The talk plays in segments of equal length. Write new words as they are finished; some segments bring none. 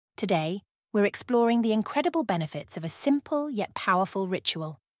Today, we're exploring the incredible benefits of a simple yet powerful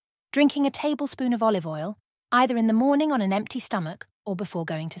ritual: drinking a tablespoon of olive oil, either in the morning on an empty stomach or before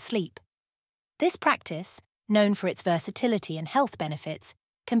going to sleep. This practice, known for its versatility and health benefits,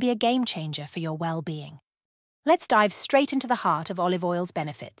 can be a game changer for your well-being. Let's dive straight into the heart of olive oil's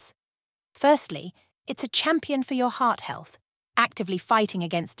benefits. Firstly, it's a champion for your heart health, actively fighting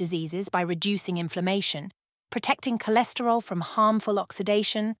against diseases by reducing inflammation, protecting cholesterol from harmful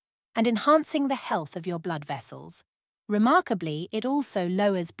oxidation, and enhancing the health of your blood vessels. Remarkably, it also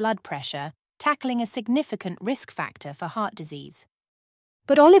lowers blood pressure, tackling a significant risk factor for heart disease.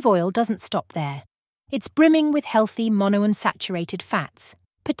 But olive oil doesn't stop there. It's brimming with healthy monounsaturated fats,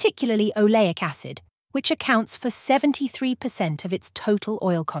 particularly oleic acid, which accounts for 73% of its total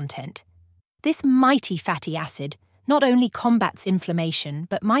oil content. This mighty fatty acid not only combats inflammation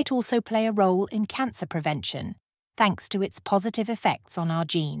but might also play a role in cancer prevention, thanks to its positive effects on our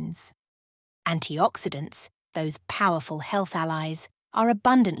genes. Antioxidants, those powerful health allies, are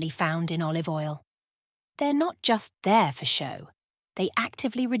abundantly found in olive oil. They're not just there for show. They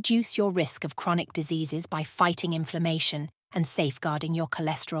actively reduce your risk of chronic diseases by fighting inflammation and safeguarding your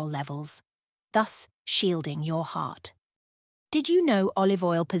cholesterol levels, thus shielding your heart. Did you know olive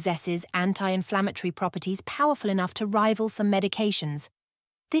oil possesses anti-inflammatory properties powerful enough to rival some medications?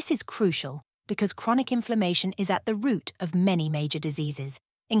 This is crucial because chronic inflammation is at the root of many major diseases,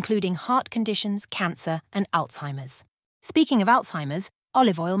 including heart conditions, cancer, and Alzheimer's. Speaking of Alzheimer's,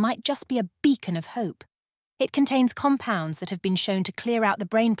 olive oil might just be a beacon of hope. It contains compounds that have been shown to clear out the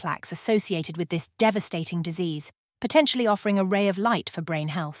brain plaques associated with this devastating disease, potentially offering a ray of light for brain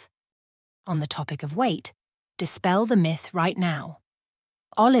health. On the topic of weight, dispel the myth right now.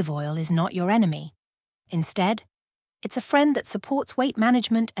 Olive oil is not your enemy. Instead, it's a friend that supports weight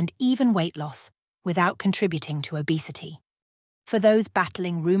management and even weight loss without contributing to obesity. For those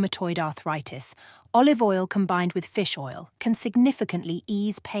battling rheumatoid arthritis, olive oil combined with fish oil can significantly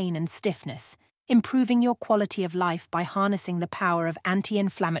ease pain and stiffness, improving your quality of life by harnessing the power of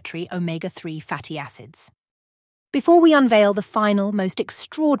anti-inflammatory omega-3 fatty acids. Before we unveil the final, most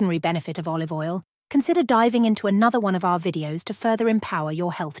extraordinary benefit of olive oil, consider diving into another one of our videos to further empower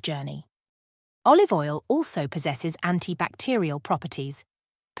your health journey. Olive oil also possesses antibacterial properties,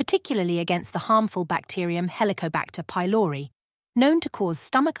 particularly against the harmful bacterium Helicobacter pylori, known to cause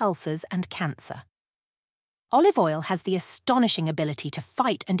stomach ulcers and cancer. Olive oil has the astonishing ability to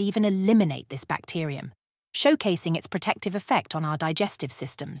fight and even eliminate this bacterium, showcasing its protective effect on our digestive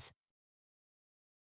systems.